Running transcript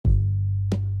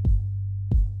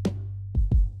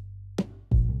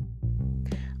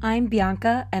I'm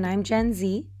Bianca, and I'm Gen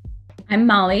Z. I'm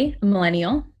Molly, a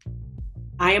millennial.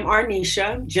 I am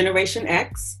Arnisha, Generation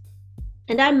X.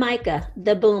 And I'm Micah,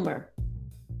 the boomer.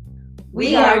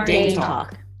 We are Dame Dame Talk.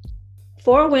 Talk.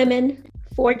 4 women,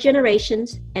 4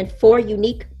 generations, and 4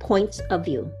 unique points of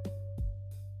view.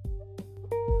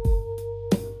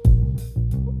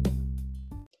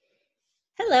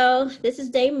 Hello, this is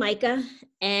Dame Micah,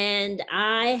 and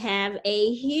I have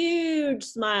a huge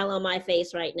smile on my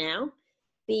face right now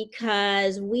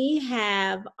because we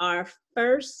have our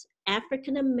first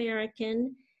African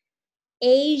American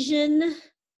Asian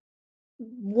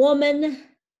woman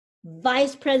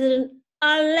vice president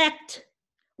elect,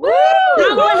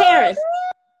 Kamala Harris.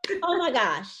 Oh my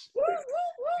gosh.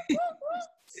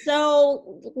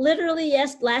 So literally,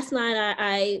 yes, last night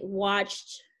I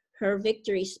watched her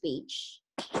victory speech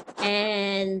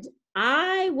and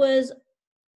I was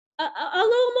a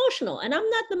little emotional, and I'm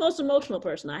not the most emotional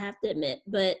person, I have to admit,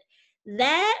 but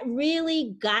that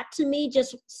really got to me,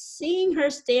 just seeing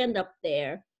her stand up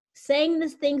there saying the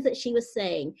things that she was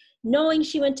saying, knowing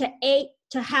she went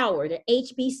to Howard at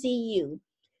HBCU,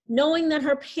 knowing that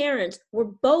her parents were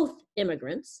both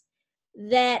immigrants,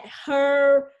 that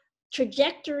her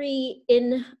trajectory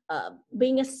in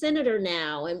being a senator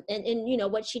now, and you know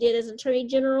what she did as attorney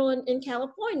general in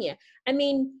California. I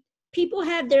mean, people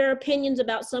have their opinions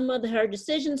about some of her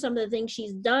decisions, some of the things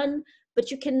she's done,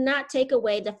 but you cannot take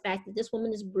away the fact that this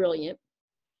woman is brilliant.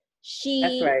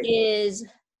 She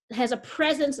has a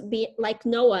presence like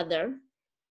no other,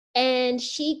 and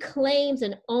she claims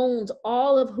and owns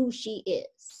all of who she is.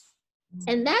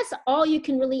 And that's all you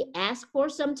can really ask for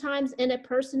sometimes in a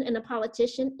person, in a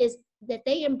politician, is that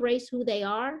they embrace who they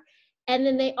are. And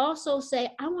then they also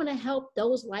say, I want to help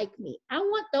those like me. I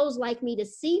want those like me to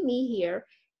see me here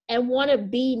and want to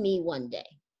be me one day.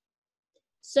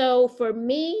 So for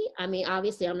me, I mean,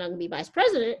 obviously I'm not going to be vice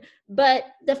president, but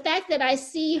the fact that I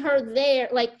see her there,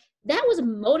 like, that was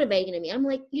motivating to me. I'm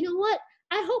like, you know what?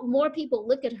 I hope more people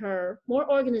look at her, more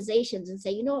organizations, and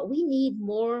say, you know what? We need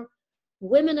more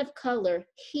women of color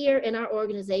here in our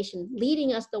organization,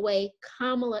 leading us the way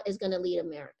Kamala is going to lead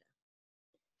America.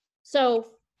 So,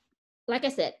 like I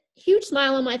said, huge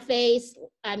smile on my face.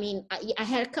 I mean, I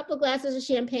had a couple of glasses of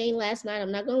champagne last night.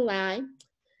 I'm not going to lie.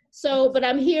 So, but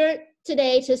I'm here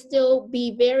today to still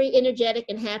be very energetic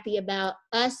and happy about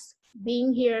us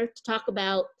being here to talk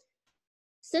about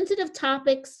sensitive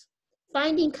topics,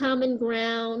 finding common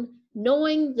ground,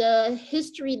 knowing the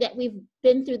history that we've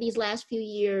been through these last few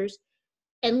years,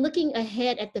 and looking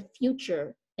ahead at the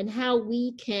future and how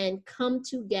we can come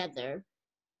together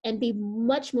and be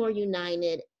much more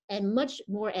united and much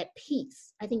more at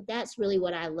peace. I think that's really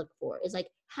what I look for, is like,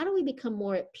 how do we become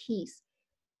more at peace?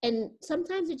 And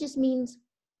sometimes it just means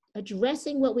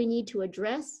addressing what we need to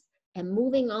address and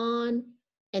moving on,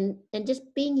 and just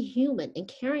being human and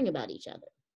caring about each other.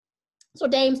 So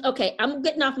Dames, okay, I'm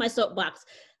getting off my soapbox.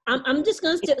 I'm just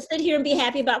going to sit here and be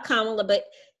happy about Kamala, but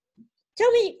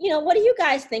tell me, what do you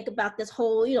guys think about this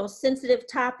whole, sensitive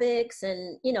topics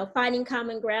and, finding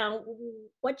common ground?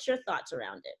 What's your thoughts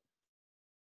around it?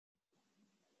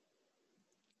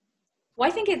 Well,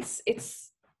 I think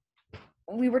it's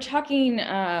we were talking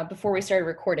before we started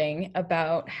recording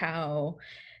about how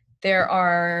there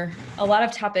are a lot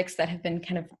of topics that have been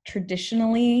kind of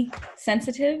traditionally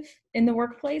sensitive in the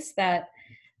workplace that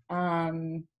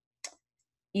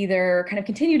either kind of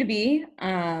continue to be,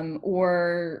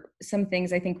 or some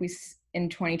things I think in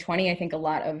 2020, I think a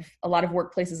lot of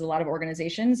workplaces, a lot of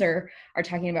organizations are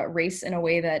talking about race in a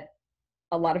way that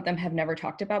a lot of them have never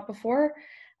talked about before.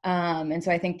 And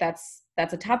so I think that's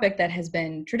a topic that has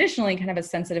been traditionally kind of a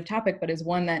sensitive topic, but is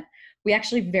one that we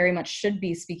actually very much should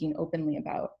be speaking openly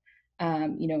about,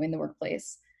 in the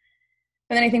workplace.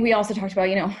 And then I think we also talked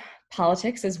about,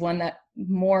 politics is one that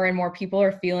more and more people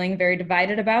are feeling very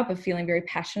divided about, but feeling very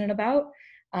passionate about.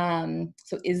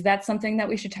 So is that something that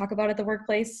we should talk about at the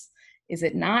workplace? Is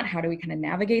it not? How do we kind of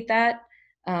navigate that?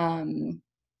 And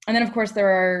then of course there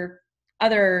are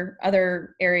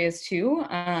other areas too.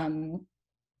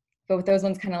 But with those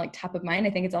ones kind of like top of mind, I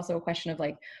think it's also a question of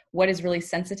like, what is really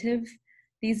sensitive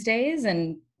these days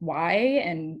and why,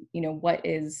 and, what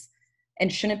is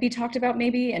and shouldn't be talked about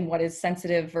maybe, and what is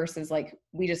sensitive versus like,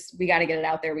 we got to get it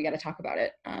out there. We got to talk about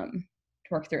it to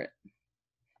work through it.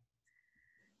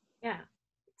 Yeah.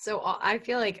 So I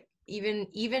feel like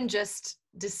even just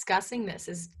discussing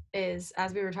this is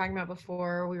as we were talking about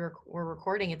before we were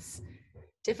recording, it's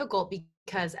difficult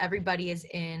because everybody is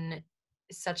in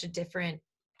such a different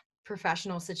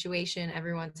professional situation.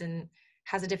 Everyone's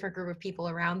has a different group of people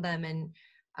around them. And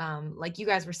like you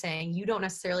guys were saying, you don't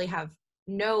necessarily have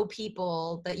know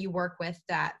people that you work with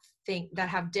that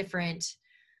have different,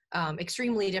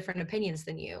 extremely different opinions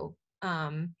than you.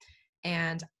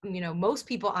 And, most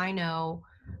people I know,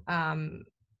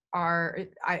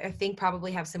 I think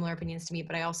probably have similar opinions to me,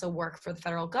 but I also work for the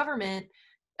federal government,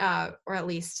 or at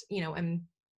least, and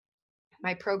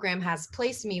my program has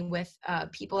placed me with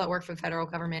people that work for the federal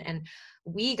government. And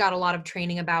we got a lot of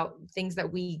training about things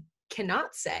that we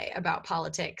cannot say about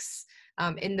politics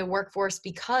in the workforce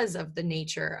because of the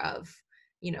nature of,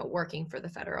 working for the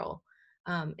federal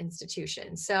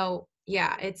institution. So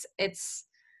yeah,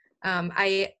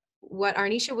 what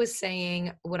Arnisha was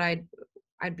saying, what I'd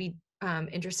be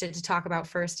interested to talk about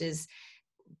first is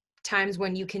times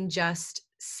when you can just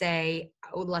say,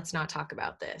 oh, let's not talk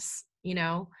about this,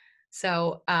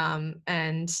 So,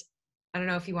 and I don't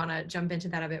know if you want to jump into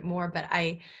that a bit more, but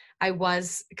I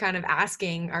was kind of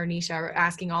asking Arnisha, or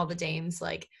asking all the dames,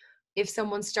 like, if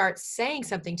someone starts saying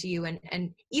something to you,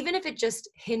 and even if it just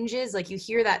hinges, like you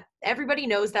hear that, everybody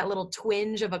knows that little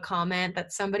twinge of a comment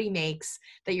that somebody makes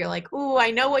that you're like, ooh,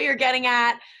 I know what you're getting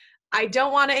at. I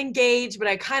don't want to engage, but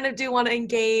I kind of do want to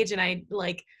engage. And I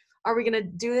like, are we going to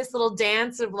do this little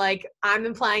dance of like, I'm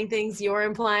implying things, you're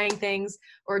implying things,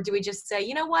 or do we just say,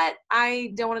 you know what,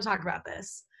 I don't want to talk about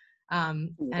this?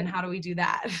 And how do we do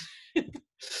that?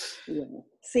 Yeah.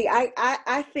 See,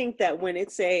 I think that when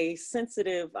it's a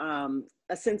sensitive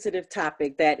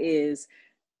topic that is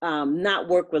not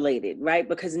work related, right?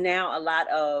 Because now a lot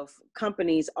of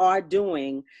companies are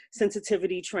doing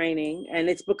sensitivity training and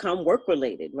it's become work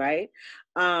related, right?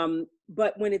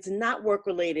 But when it's not work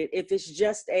related, if it's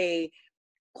just a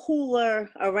cooler,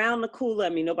 around the cooler, I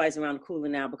mean, nobody's around the cooler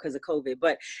now because of COVID,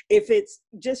 but if it's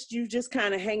just you just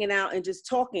kind of hanging out and just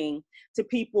talking to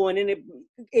people, and then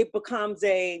it becomes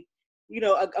a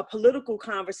political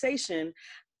conversation,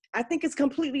 I think it's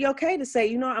completely okay to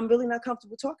say, I'm really not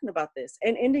comfortable talking about this,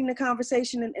 and ending the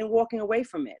conversation and walking away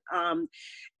from it.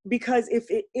 Because if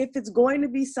it's going to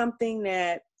be something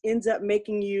that ends up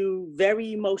making you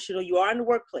very emotional, you are in the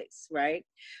workplace, right?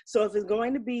 So if it's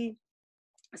going to be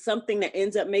something that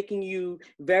ends up making you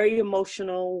very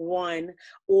emotional,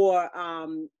 or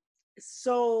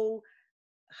so,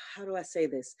 how do I say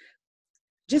this?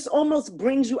 Just almost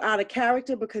brings you out of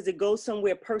character because it goes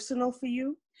somewhere personal for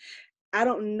you. I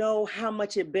don't know how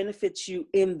much it benefits you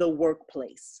in the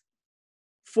workplace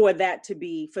for that to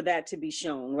be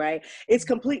shown, right? It's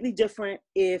completely different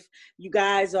if you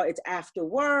guys it's after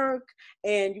work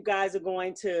and you guys are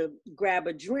going to grab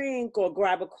a drink or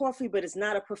grab a coffee, but it's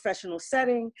not a professional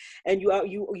setting and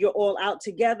you're all out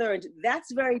together, and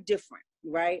that's very different,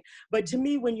 right? But to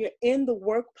me, when you're in the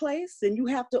workplace, then you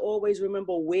have to always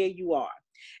remember where you are,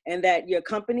 and that your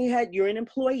company you're an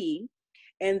employee,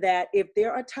 and that if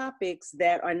there are topics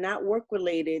that are not work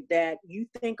related that you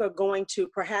think are going to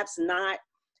perhaps not,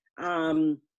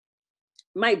 I'll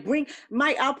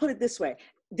put it this way.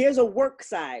 There's a work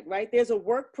side, right? There's a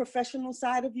work professional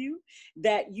side of you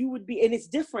that you would be, and it's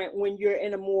different when you're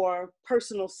in a more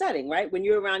personal setting, right? When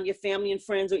you're around your family and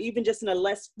friends, or even just in a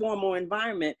less formal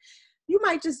environment, you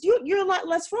might just, you're a lot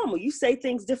less formal. You say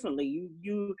things differently.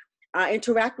 You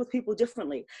interact with people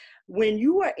differently. When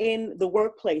you are in the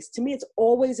workplace, to me, it's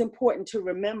always important to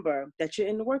remember that you're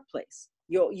in the workplace.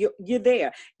 You're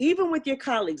there, even with your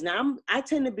colleagues. Now, I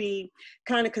tend to be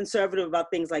kind of conservative about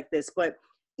things like this, but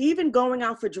even going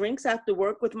out for drinks after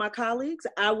work with my colleagues,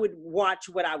 I would watch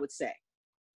what I would say,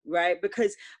 right?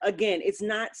 Because again, it's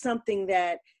not something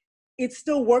that, it's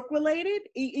still work related,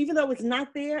 even though it's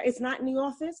not there, it's not in the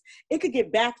office. It could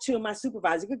get back to my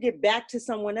supervisor, it could get back to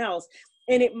someone else,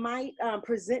 and it might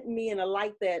present me in a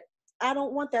light that I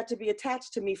don't want that to be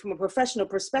attached to me from a professional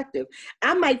perspective.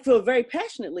 I might feel very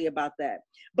passionately about that,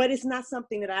 but it's not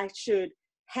something that I should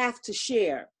have to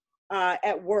share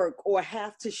at work or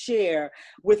have to share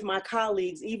with my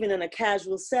colleagues, even in a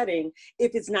casual setting,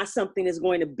 if it's not something that's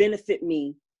going to benefit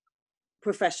me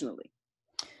professionally.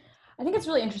 I think it's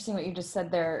really interesting what you just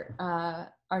said there,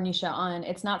 Arnisha, on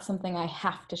it's not something I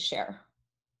have to share.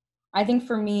 I think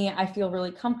for me, I feel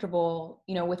really comfortable,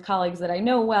 with colleagues that I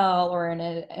know well, or in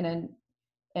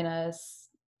a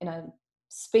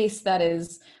space that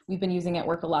is, we've been using at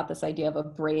work a lot, this idea of a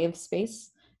brave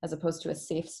space as opposed to a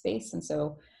safe space. And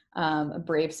so a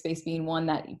brave space being one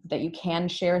that you can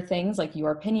share things like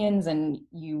your opinions, and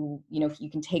you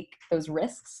can take those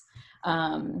risks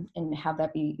and have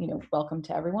that be, welcome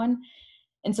to everyone.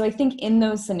 And so I think in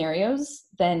those scenarios,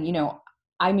 then,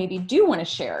 I maybe do want to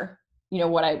share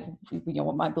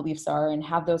what my beliefs are and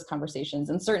have those conversations.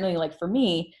 And certainly, like for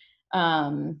me,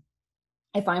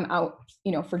 if I'm out,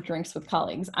 for drinks with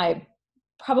colleagues, I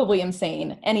probably am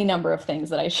saying any number of things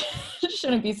that I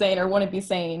shouldn't be saying or wouldn't be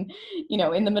saying, you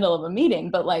know, in the middle of a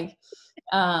meeting. But like,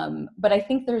 but I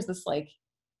think there's this like,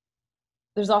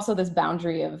 there's also this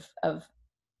boundary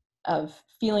of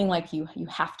feeling like you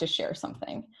have to share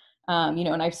something, you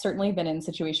know, and I've certainly been in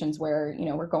situations where, you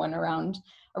know, we're going around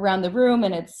the room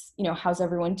and it's, you know, how's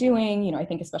everyone doing? You know, I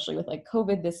think especially with like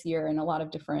COVID this year and a lot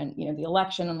of different, you know, the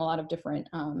election and a lot of different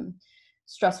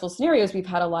stressful scenarios, we've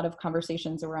had a lot of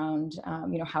conversations around,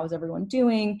 you know, how's everyone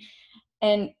doing?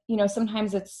 And, you know,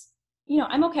 sometimes it's, you know,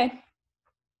 I'm okay.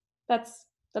 That's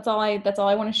all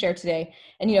I want to share today.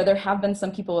 And, you know, there have been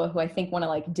some people who I think want to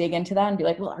like dig into that and be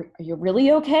like, well, are you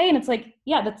really okay? And it's like,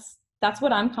 yeah, that's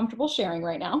what I'm comfortable sharing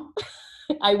right now.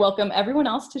 I welcome everyone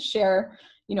else to share,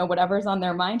 you know, whatever's on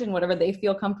their mind and whatever they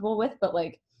feel comfortable with. But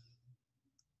like,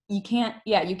 you can't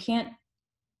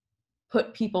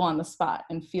put people on the spot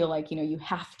and feel like, you know, you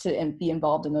have to be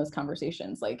involved in those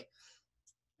conversations. Like,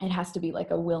 it has to be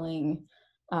like a willing,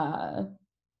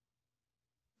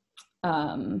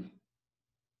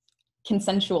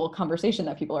 consensual conversation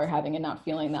that people are having and not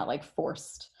feeling that like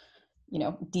forced, you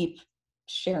know, deep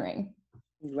sharing.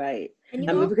 Right. And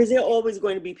I mean, because there are always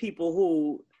going to be people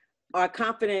who are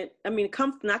confident, I mean,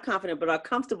 not confident, but are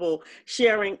comfortable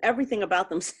sharing everything about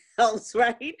themselves,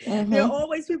 right? Mm-hmm. There are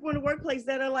always people in the workplace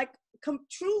that are like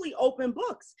truly open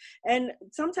books. And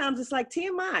sometimes it's like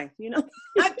TMI, you know,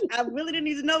 I really didn't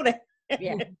need to know that.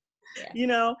 Yeah. You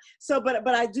know, so but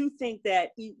I do think that,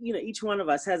 you know, each one of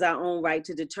us has our own right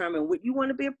to determine what you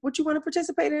want to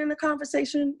participate in a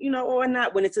conversation, you know, or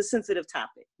not. When it's a sensitive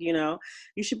topic, you know,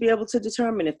 you should be able to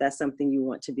determine if that's something you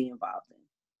want to be involved in.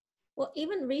 Well,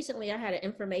 even recently I had an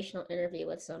informational interview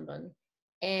with someone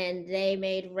and they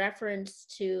made reference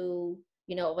to,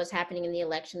 you know, what was happening in the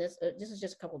election. This was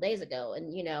just a couple of days ago.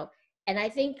 And, you know, and I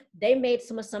think they made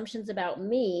some assumptions about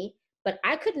me, but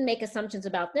I couldn't make assumptions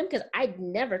about them because I'd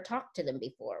never talked to them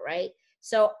before, right?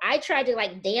 So I tried to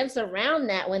like dance around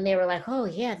that when they were like, oh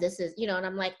yeah, this is, you know, and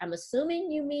I'm like, I'm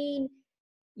assuming you mean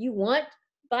you want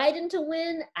Biden to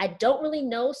win? I don't really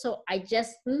know. So I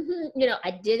just, you know, I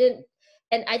didn't.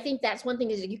 And I think that's one thing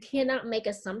is you cannot make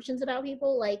assumptions about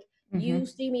people. Like, you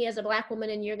see me as a Black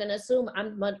woman and you're going to assume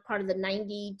I'm part of the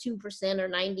 92% or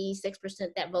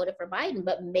 96% that voted for Biden,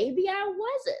 but maybe I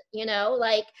wasn't, you know,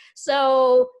 like,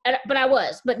 so, but I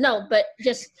was, but no, but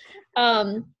just,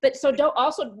 but so don't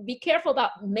also be careful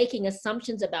about making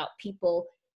assumptions about people,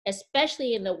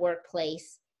 especially in the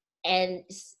workplace. And,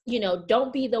 you know,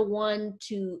 don't be the one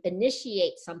to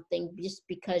initiate something just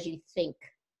because you think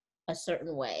a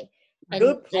certain way.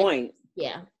 Good point.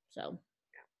 Yeah, so.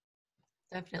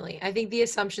 Definitely. I think the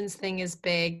assumptions thing is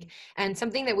big. And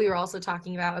something that we were also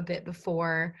talking about a bit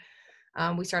before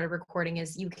we started recording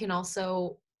is you can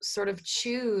also sort of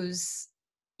choose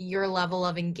your level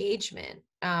of engagement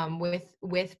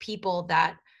with people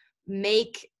that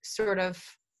make sort of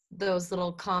those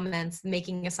little comments,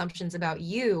 making assumptions about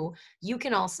you. You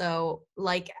can also,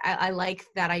 like, I like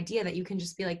that idea that you can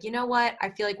just be like, you know what, I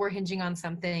feel like we're hinging on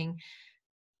something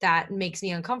that makes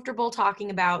me uncomfortable talking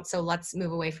about, so let's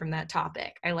move away from that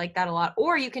topic. I like that a lot.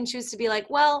 Or you can choose to be like,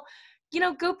 well, you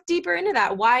know, go deeper into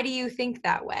that. Why do you think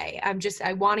that way?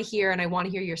 I want to hear, and I want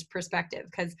to hear your perspective,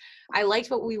 because I liked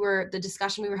the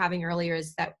discussion we were having earlier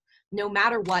is that no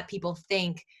matter what people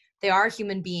think, they are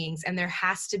human beings, and there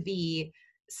has to be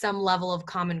some level of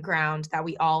common ground that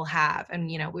we all have.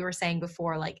 And, you know, we were saying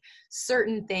before, like,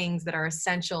 certain things that are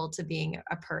essential to being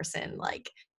a person, like,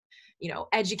 you know,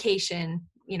 education,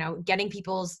 you know, getting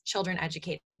people's children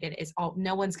educated is all,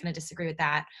 no one's going to disagree with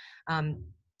that.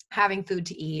 Having food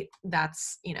to eat,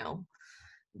 that's, you know,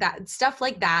 that stuff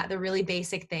like that, the really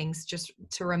basic things, just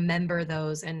to remember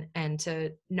those and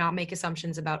to not make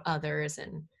assumptions about others,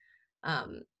 and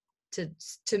to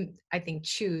I think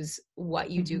choose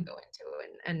what you do go into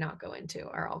and not go into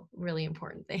are all really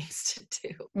important things to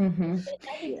do.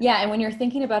 Yeah, and when you're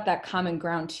thinking about that common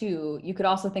ground too, you could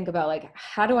also think about like,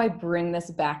 how do I bring this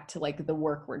back to like the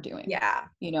work we're doing? Yeah,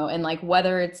 you know, and like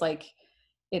whether it's like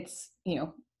you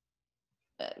know,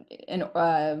 you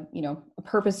know, a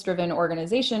purpose-driven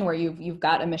organization where you've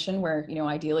got a mission where, you know,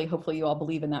 ideally, hopefully you all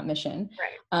believe in that mission,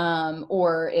 right?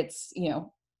 Or it's, you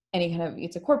know, any kind of,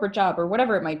 it's a corporate job or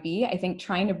whatever it might be. I think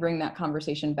trying to bring that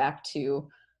conversation back to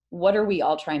what are we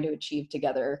all trying to achieve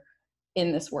together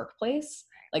in this workplace?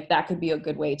 Like that could be a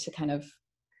good way to kind of,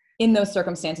 in those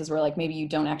circumstances where like maybe you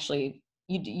don't actually,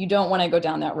 you don't want to go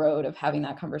down that road of having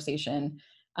that conversation,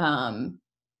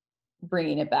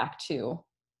 bringing it back to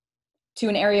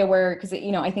an area where, because,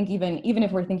 you know, I think even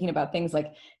if we're thinking about things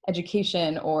like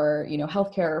education or, you know,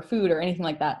 healthcare or food or anything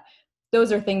like that,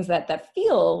 those are things that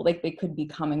feel like they could be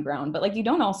common ground, but like you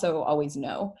don't also always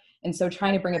know. And so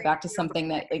trying to bring it back to something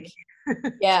that like,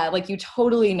 yeah, like you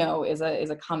totally know is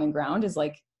a common ground is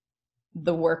like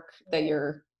the work that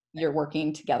you're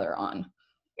working together on.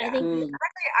 Yeah. I think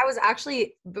I was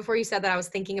actually, before you said that, I was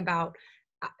thinking about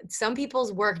some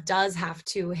people's work does have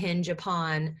to hinge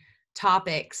upon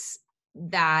topics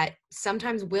that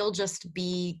sometimes will just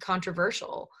be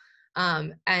controversial.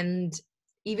 And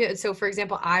even so, for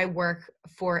example, I work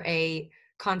for a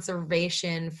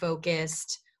conservation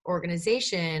focused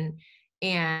organization,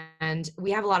 and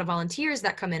we have a lot of volunteers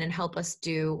that come in and help us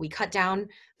we cut down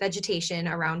vegetation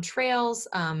around trails.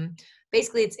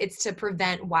 Basically it's to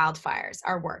prevent wildfires,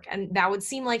 our work. And that would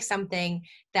seem like something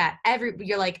that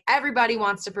you're like, everybody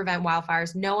wants to prevent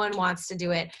wildfires. No one wants to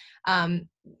do it.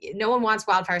 No one wants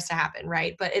wildfires to happen,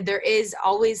 right? But there is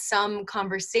always some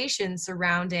conversation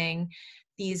surrounding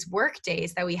these work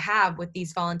days that we have with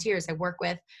these volunteers. I work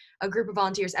with a group of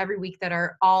volunteers every week that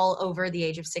are all over the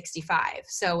age of 65.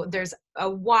 So there's a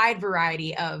wide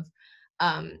variety of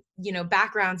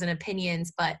backgrounds and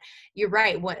opinions, but you're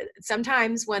right.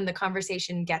 Sometimes when the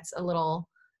conversation gets a little,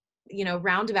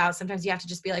 roundabout, sometimes you have to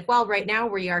just be like, well, right now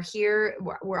we are here,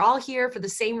 we're all here for the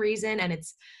same reason. And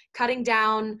it's cutting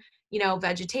down,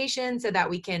 vegetation so that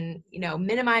we can,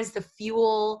 minimize the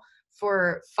fuel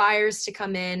for fires to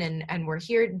come in. And we're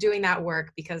here doing that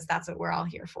work because that's what we're all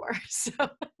here for. So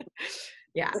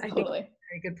yeah, I think that's a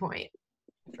very good point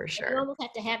for sure. You almost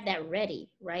have to have that ready,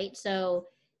 right? So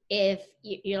if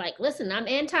you're like, listen, I'm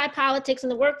anti-politics in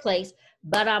the workplace,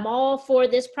 but I'm all for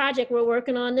this project we're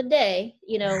working on today,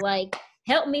 like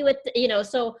help me with,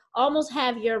 so almost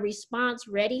have your response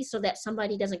ready so that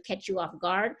somebody doesn't catch you off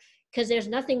guard, because there's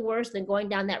nothing worse than going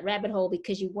down that rabbit hole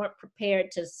because you weren't prepared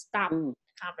to stop the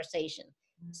conversation.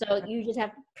 So you just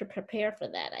have to prepare for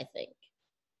that, I think.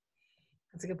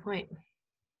 That's a good point.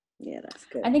 Yeah, that's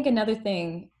good. I think another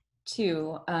thing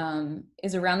too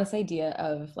is around this idea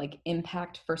of like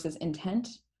impact versus intent,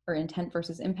 or intent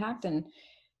versus impact. And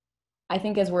I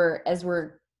think as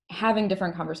we're having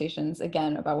different conversations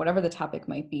again about whatever the topic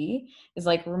might be, is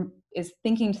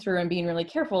thinking through and being really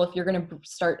careful if you're going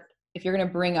to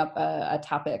bring up a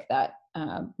topic that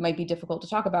might be difficult to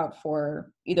talk about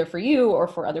for either for you or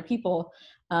for other people,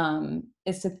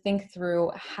 is to think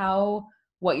through how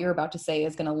what you're about to say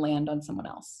is going to land on someone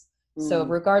else. So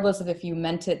regardless of if you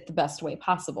meant it the best way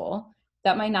possible,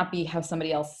 that might not be how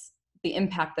somebody else, the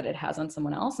impact that it has on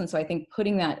someone else. And so I think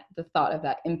putting the thought of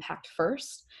that impact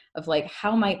first, of like,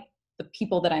 how might the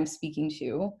people that I'm speaking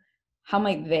to, how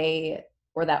might they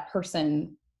or that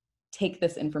person take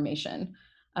this information,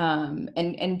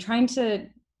 and trying to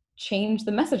change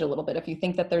the message a little bit. If you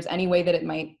think that there's any way that it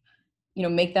might,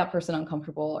 make that person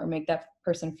uncomfortable or make that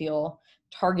person feel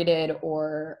targeted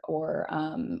or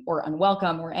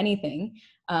unwelcome or anything,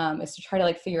 is to try to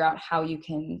like figure out how you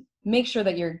can make sure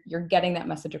that you're getting that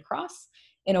message across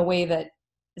in a way that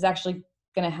is actually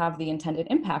going to have the intended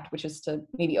impact, which is to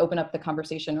maybe open up the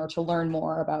conversation or to learn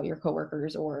more about your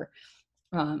coworkers or,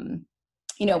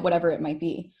 whatever it might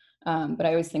be. But I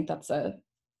always think that's like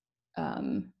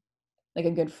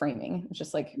a good framing. It's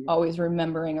just like always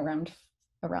remembering around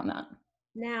that.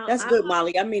 Now that's good,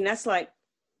 Molly. I mean, that's like,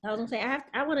 I was gonna say,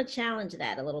 I want to challenge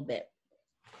that a little bit.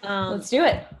 Let's do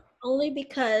it. Only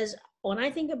because when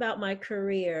I think about my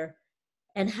career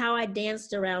and how I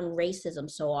danced around racism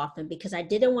so often, because I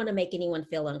didn't want to make anyone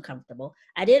feel uncomfortable.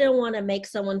 I didn't want to make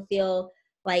someone feel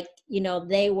like,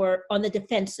 they were on the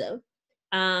defensive.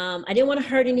 I didn't want to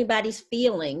hurt anybody's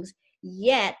feelings,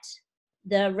 yet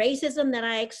the racism that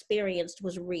I experienced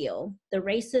was real. The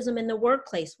racism in the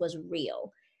workplace was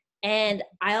real. And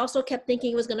I also kept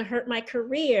thinking it was going to hurt my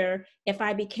career if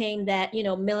I became that,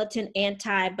 militant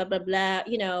anti blah, blah, blah,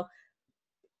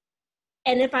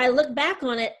 And if I look back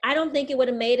on it, I don't think it would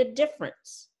have made a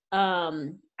difference.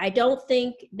 I don't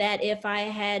think that if I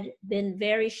had been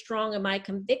very strong in my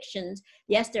convictions,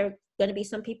 yes, there are going to be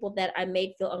some people that I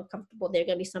made feel uncomfortable. There are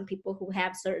going to be some people who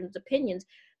have certain opinions.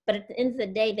 But at the end of the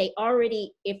day,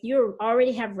 if you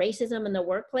already have racism in the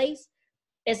workplace,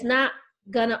 it's not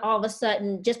gonna all of a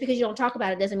sudden, just because you don't talk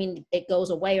about it doesn't mean it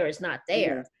goes away or it's not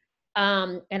there.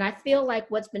 And I feel like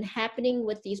what's been happening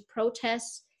with these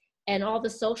protests and all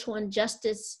the social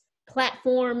injustice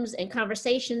platforms and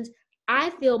conversations,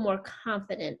 I feel more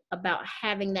confident about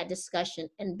having that discussion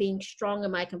and being strong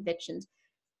in my convictions.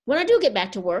 When I do get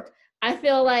back to work, I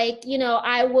feel like,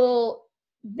 I will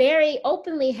very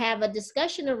openly have a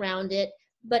discussion around it,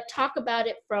 but talk about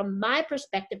it from my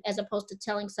perspective as opposed to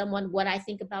telling someone what I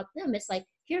think about them. It's like,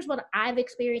 here's what I've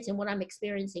experienced and what I'm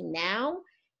experiencing now.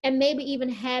 And maybe even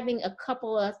having a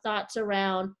couple of thoughts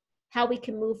around how we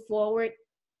can move forward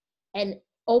and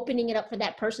opening it up for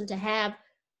that person to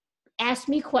ask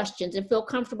me questions and feel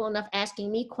comfortable enough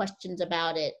asking me questions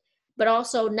about it, but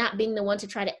also not being the one to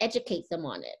try to educate them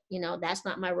on it. You know, that's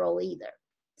not my role either.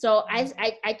 So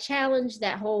I challenge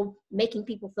that whole making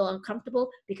people feel uncomfortable,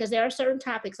 because there are certain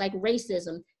topics like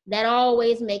racism that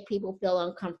always make people feel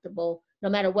uncomfortable no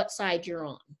matter what side you're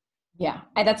on. Yeah,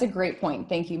 that's a great point.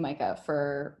 Thank you, Micah,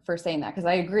 for saying that, because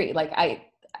I agree. Like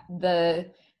the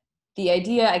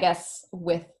idea, I guess,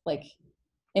 with like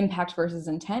impact versus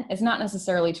intent is not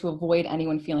necessarily to avoid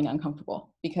anyone feeling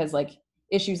uncomfortable, because like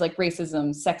issues like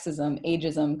racism, sexism,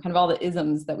 ageism, kind of all the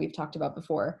isms that we've talked about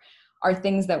before are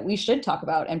things that we should talk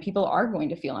about and people are going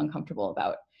to feel uncomfortable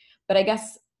about. But I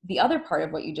guess the other part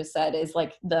of what you just said is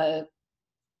like the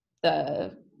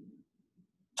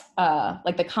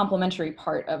complementary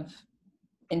part of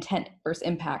intent versus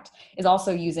impact is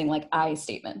also using like I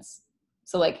statements.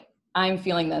 So like, I'm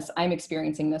feeling this, I'm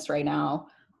experiencing this right now.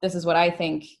 This is what I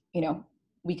think, you know,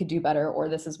 we could do better, or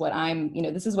this is what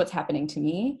this is what's happening to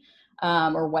me,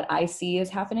 or what I see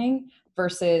is happening,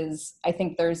 versus I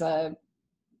think there's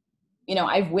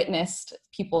I've witnessed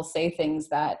people say things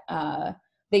that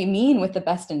they mean with the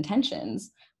best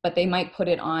intentions, but they might put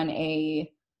it on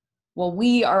well,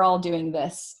 we are all doing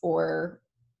this, or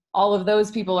all of those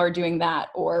people are doing that,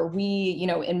 or we,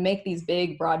 and make these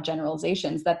big, broad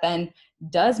generalizations that then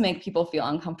does make people feel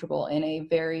uncomfortable in a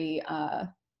very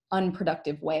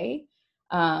unproductive way.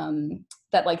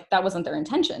 That wasn't their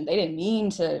intention. They didn't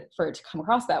mean for it to come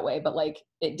across that way, but like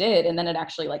it did. And then it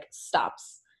actually like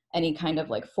stops any kind of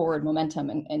like forward momentum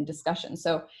and discussion.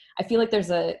 So I feel like there's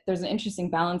an interesting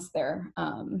balance there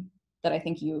that I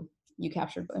think you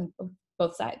captured on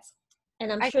both sides.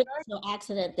 And I'm sure there's no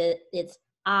accident that it's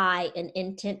I and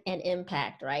intent and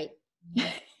impact, right?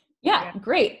 Yeah,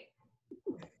 great.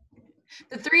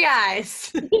 The 3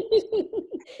 I's.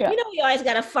 Yeah. You always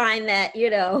got to find that,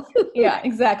 Yeah,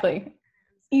 exactly.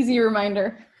 Easy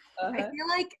reminder. I feel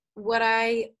like what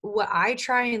I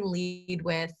try and lead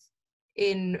with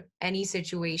in any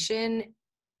situation,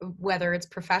 whether it's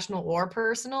professional or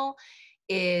personal,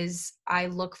 is I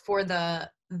look for the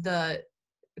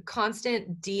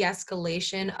constant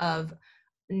de-escalation of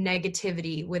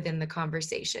negativity within the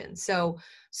conversation. So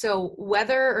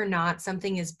whether or not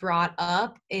something is brought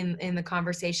up in the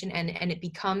conversation and it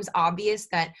becomes obvious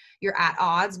that you're at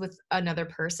odds with another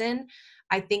person,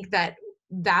 I think that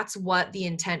that's what the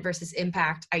intent versus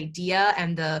impact idea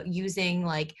and the using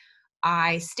like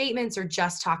I statements, or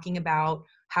just talking about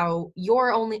how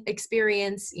your own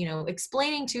experience,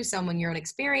 explaining to someone your own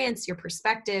experience, your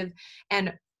perspective.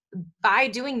 And by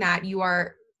doing that, you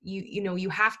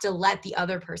have to let the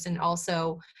other person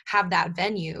also have that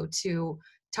venue to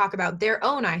talk about their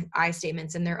own I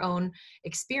statements and their own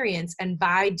experience. And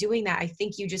by doing that, I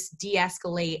think you just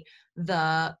de-escalate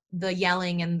the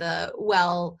yelling and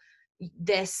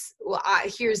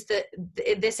here's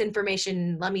this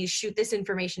information, let me shoot this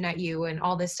information at you and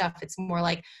all this stuff. It's more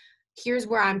like, here's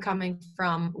where I'm coming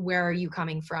from, where are you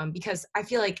coming from? Because I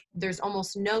feel like there's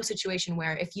almost no situation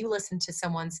where if you listen to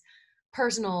someone's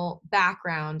personal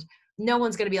background, no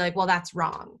one's going to be like, well, that's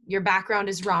wrong. Your background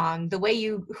is wrong. The way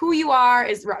who you are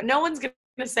is wrong. No one's going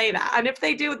to say that. And if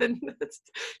they do, then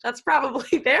that's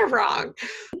probably they're wrong.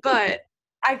 But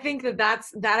I think that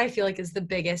I feel like is the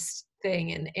biggest thing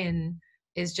in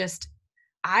is just,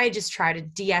 I just try to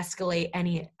de-escalate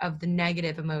any of the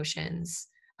negative emotions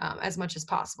as much as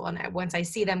possible. And once I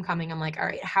see them coming, I'm like, all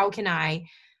right, how can I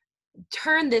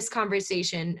turn this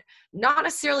conversation,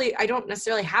 I don't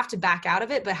necessarily have to back out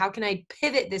of it, but how can I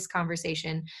pivot this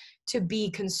conversation to be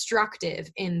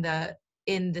constructive in the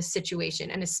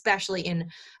situation, and especially in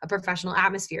a professional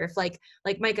atmosphere. If like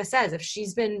Micah says, if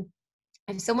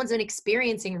someone's been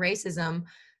experiencing racism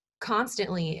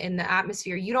constantly in the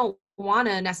atmosphere, you don't want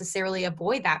to necessarily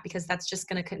avoid that, because that's just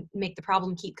going to make the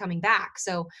problem keep coming back.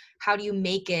 So how do you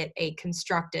make it a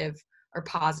constructive or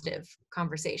positive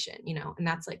conversation, and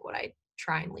that's like what I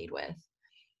try and lead with,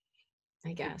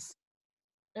 I guess.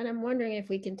 And I'm wondering if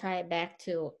we can tie it back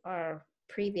to our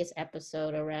previous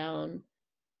episode around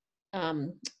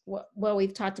where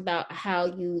we've talked about how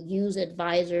you use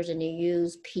advisors and you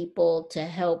use people to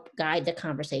help guide the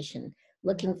conversation,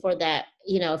 looking for that,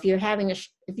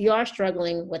 if you are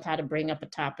struggling with how to bring up a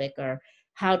topic or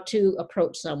how to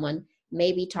approach someone,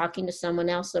 maybe talking to someone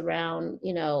else around,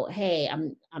 hey,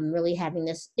 I'm really having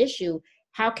this issue.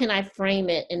 How can I frame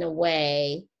it in a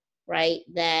way, right,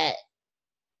 that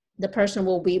the person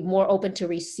will be more open to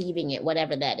receiving it,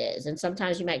 whatever that is. And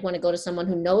sometimes you might want to go to someone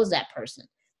who knows that person.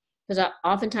 Because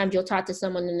oftentimes you'll talk to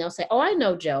someone and they'll say, oh, I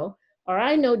know Joe, or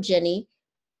I know Jenny.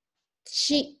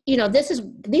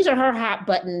 these are her hot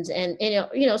buttons, and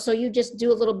so you just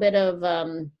do a little bit of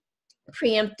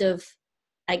preemptive,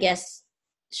 I guess,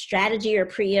 strategy or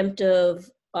preemptive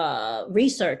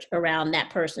research around that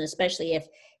person, especially if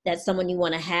that's someone you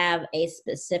want to have a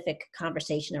specific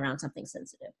conversation around something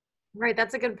sensitive. Right.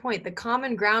 That's a good point. The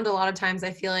common ground a lot of times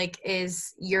I feel like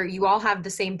is you all have the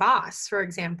same boss, for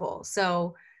example.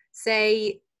 So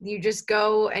say you just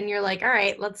go and you're like, all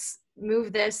right, let's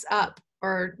move this up,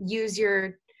 or use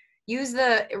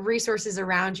the resources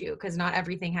around you, because not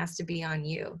everything has to be on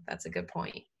you. That's a good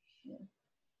point.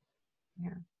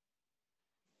 Yeah.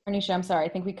 Arnisha, I'm sorry. I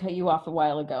think we cut you off a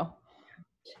while ago.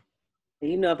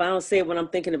 If I don't say it when I'm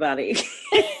thinking about it,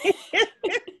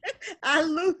 I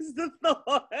lose the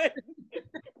thought.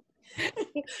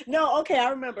 No, okay, I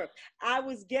remember. I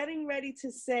was getting ready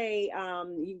to say, I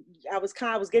was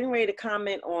getting ready to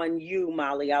comment on you,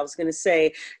 Molly. I was going to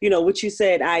say, what you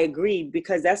said, I agreed,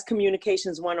 because that's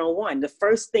communications 101. The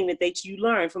first thing that you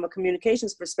learn from a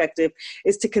communications perspective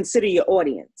is to consider your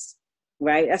audience.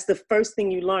 Right? That's the first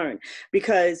thing you learn,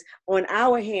 because on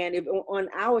our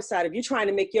side, if you're trying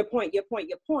to make your point,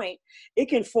 it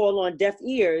can fall on deaf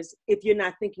ears if you're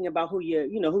not thinking about who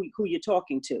you're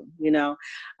talking to,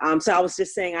 So I was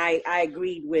just saying, I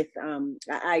agreed with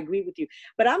you,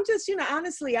 but I'm just,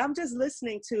 honestly, I'm just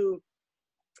listening to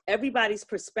everybody's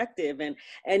perspective, and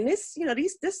this,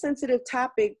 this sensitive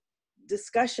topic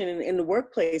discussion in the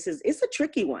workplace it's a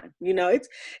tricky one.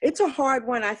 It's a hard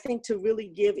one, I think, to really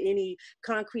give any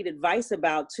concrete advice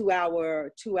about to our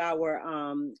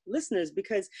listeners,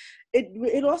 because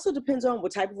it also depends on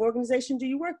what type of organization do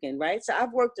you work in, right? So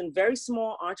I've worked in very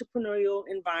small entrepreneurial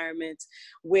environments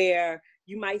where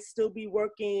you might still be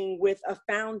working with a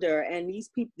founder, and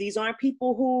these aren't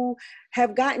people who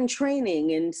have gotten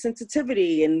training and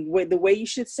sensitivity and the way you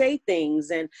should say things,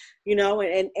 and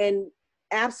and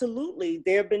absolutely,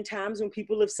 there have been times when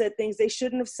people have said things they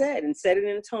shouldn't have said, and said it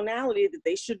in a tonality that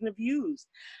they shouldn't have used.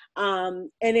 And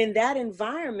in that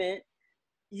environment,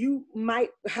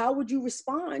 how would you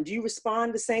respond? Do you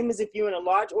respond the same as if you're in a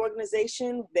large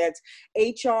organization that's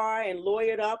HR and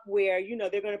lawyered up, where,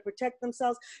 they're going to protect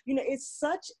themselves? It's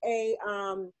such a,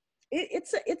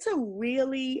 it's a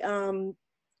really,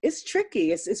 it's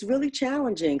tricky. It's really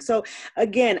challenging. So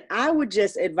again, I would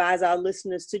just advise our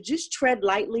listeners to just tread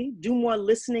lightly, do more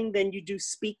listening than you do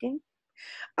speaking.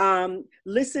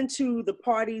 Listen to the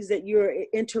parties that you're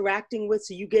interacting with,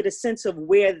 so you get a sense of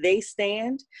where they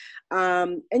stand.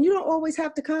 And you don't always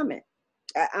have to comment.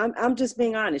 I'm just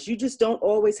being honest. You just don't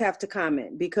always have to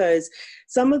comment, because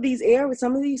some of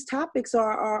these topics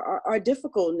are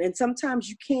difficult, and sometimes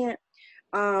you can't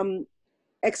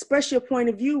express your point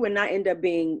of view and not end up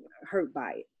being hurt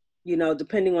by it,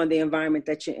 depending on the environment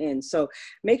that you're in. So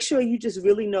make sure you just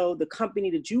really know the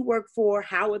company that you work for.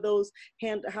 How are those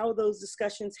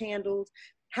discussions handled?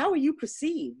 How are you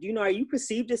perceived? Are you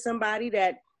perceived as somebody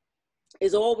that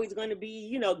is always going to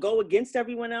be, go against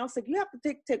everyone else? Like, you have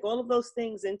to take all of those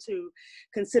things into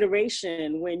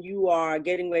consideration when you are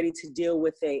getting ready to deal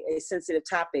with a sensitive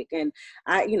topic. And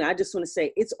I just want to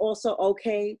say, it's also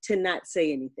okay to not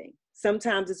say anything.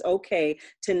 Sometimes it's okay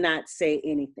to not say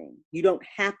anything. You don't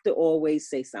have to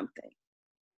always say something.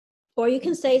 Or you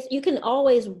can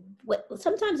always,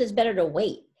 sometimes it's better to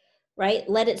wait, right?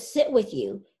 Let it sit with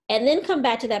you, and then come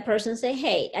back to that person and say,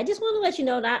 hey, I just want to let you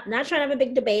know, not trying to have a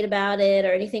big debate about it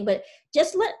or anything, but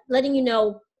just letting you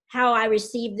know how I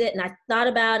received it. And I thought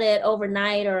about it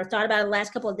overnight, or thought about it the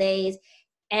last couple of days.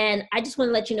 And I just want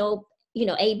to let you know,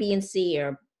 A, B, and C,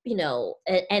 or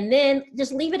and then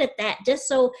just leave it at that. Just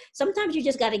so sometimes you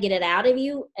just got to get it out of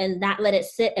you and not let it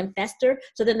sit and fester.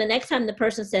 So then the next time the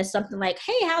person says something like,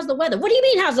 hey, how's the weather? What do you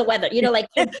mean, how's the weather? Like,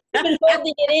 you've been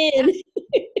holding it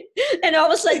in, and all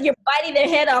of a sudden you're biting their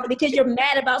head off because you're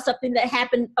mad about something that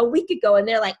happened a week ago. And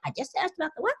they're like, I just asked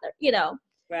about the weather,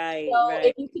 Right. So right.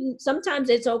 if you can, sometimes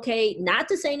it's okay not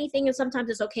to say anything, and sometimes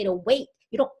it's okay to wait.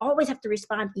 You don't always have to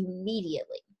respond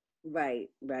immediately. Right.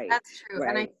 That's true.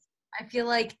 Right. And I feel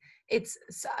like it's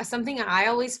something I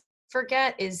always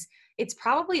forget is it's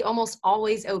probably almost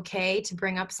always okay to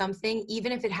bring up something,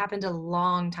 even if it happened a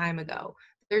long time ago.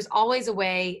 There's always a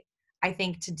way, I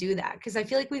think, to do that, because I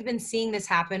feel like we've been seeing this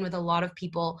happen with a lot of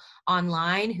people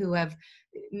online who have,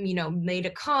 made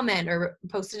a comment or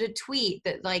posted a tweet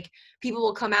that, like, people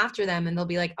will come after them and they'll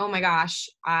be like, oh my gosh,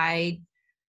 I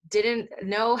didn't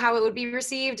know how it would be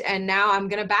received, and now I'm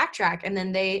going to backtrack. And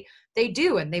then they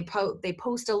do, and they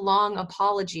post a long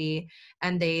apology,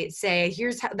 and they say,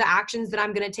 here's the actions that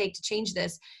I'm going to take to change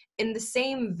this. In the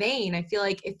same vein, I feel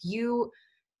like if you're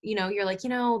like,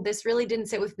 this really didn't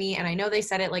sit with me, and I know they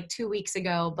said it like 2 weeks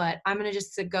ago, but I'm going to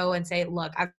just go and say,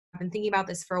 look, I've been thinking about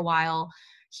this for a while.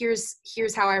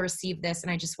 Here's how I received this,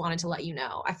 and I just wanted to let you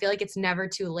know. I feel like it's never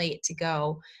too late to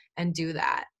go and do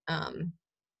that.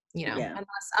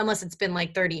 Unless it's been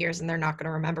like 30 years and they're not going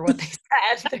to remember what they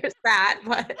said. There's that,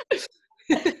 but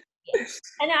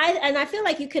and I feel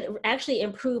like you could actually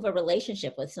improve a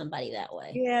relationship with somebody that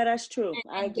way. Yeah, that's true.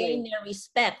 I and agree. gain their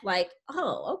respect. Like,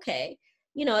 oh, okay,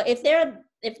 if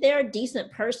they're a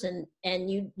decent person and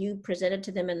you present it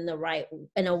to them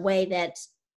in a way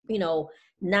that's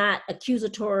not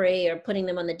accusatory or putting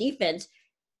them on the defense,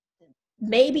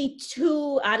 maybe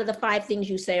 2 out of the 5 things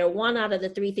you say, or 1 out of the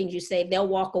 3 things you say, they'll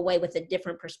walk away with a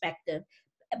different perspective,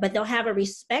 but they'll have a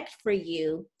respect for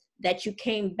you that you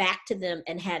came back to them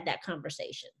and had that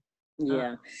conversation.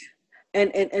 Yeah.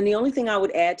 And the only thing I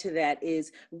would add to that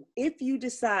is, if you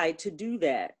decide to do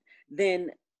that,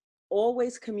 then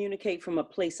always communicate from a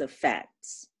place of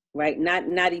facts, right?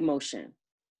 Not emotion.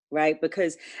 Right?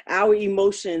 Because our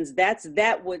emotions, that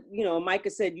what, Micah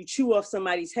said, you chew off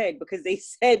somebody's head because they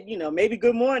said, maybe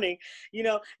good morning,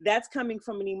 that's coming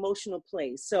from an emotional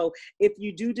place. So if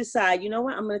you do decide, you know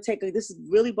what, I'm going to this is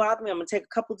really bothering me, I'm going to take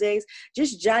a couple days,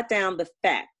 just jot down the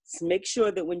facts. Make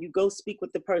sure that when you go speak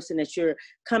with the person that you're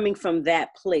coming from that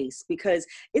place, because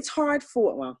it's hard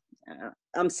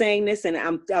I'm saying this and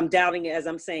I'm doubting it as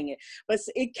I'm saying it, but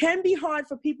it can be hard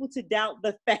for people to doubt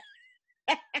the facts.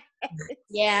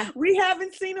 Yeah, we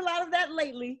haven't seen a lot of that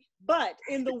lately, but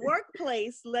in the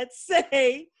workplace, let's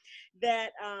say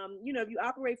that if you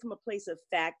operate from a place of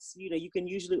facts, you can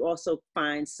usually also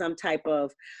find some type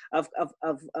of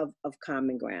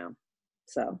common ground.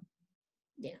 So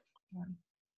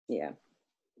yeah,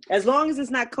 as long as it's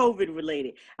not COVID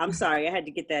related. I'm sorry, I had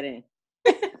to get that in.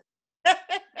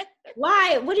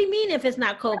 Why? What do you mean if it's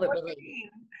not COVID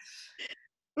related?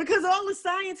 Because all the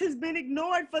science has been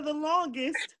ignored for the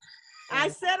longest. I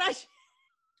said I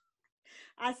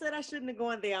shouldn't have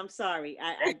gone there. I'm sorry.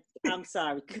 I'm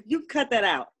sorry. You cut that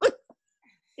out.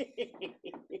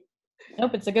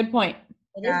 Nope, it's a good point.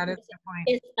 It's a good point.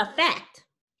 It's a fact.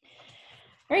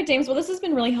 All right, James. Well, this has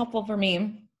been really helpful for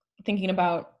me thinking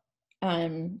about,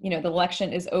 the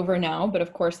election is over now, but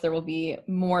of course there will be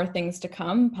more things to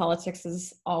come. Politics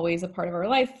is always a part of our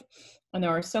life. And there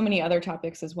are so many other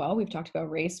topics as well. We've talked about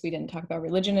race. We didn't talk about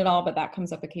religion at all, but that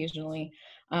comes up occasionally.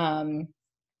 And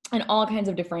all kinds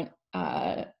of different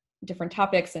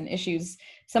topics and issues,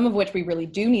 some of which we really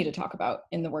do need to talk about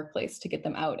in the workplace to get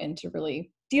them out and to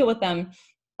really deal with them.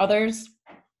 Others,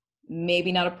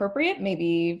 maybe not appropriate.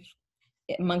 Maybe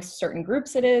amongst certain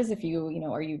groups it is. If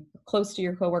are you close to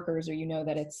your coworkers, or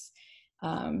that it's,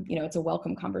 it's a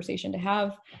welcome conversation to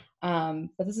have.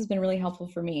 But this has been really helpful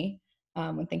for me.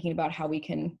 When thinking about how we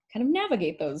can kind of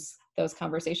navigate those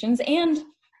conversations and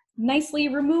nicely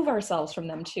remove ourselves from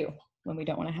them too when we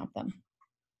don't want to have them.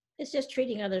 It's just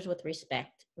treating others with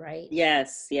respect, right?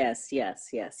 Yes. And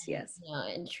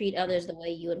treat others the way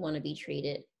you would want to be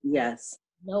treated. Yes.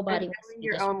 Nobody and wants to knowing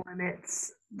your own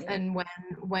limits, Yeah. and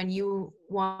when you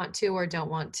want to or don't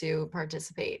want to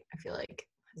participate, I feel like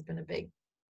has been a big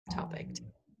topic too.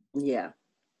 Yeah.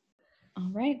 All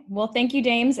right. Well, thank you,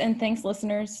 Dames, and thanks,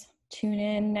 listeners. Tune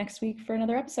in next week for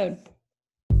another episode.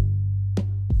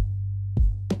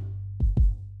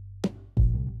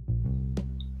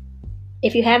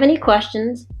 If you have any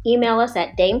questions, email us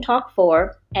at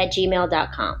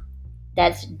dametalk4@gmail.com.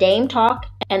 That's dametalk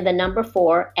and the number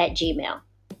 4@gmail.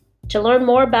 To learn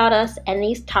more about us and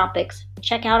these topics,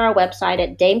 check out our website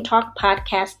at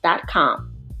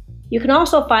dametalkpodcast.com. You can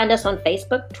also find us on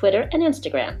Facebook, Twitter, and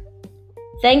Instagram.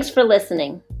 Thanks for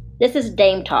listening. This is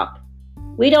Dame Talk.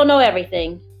 We don't know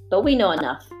everything, but we know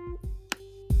enough.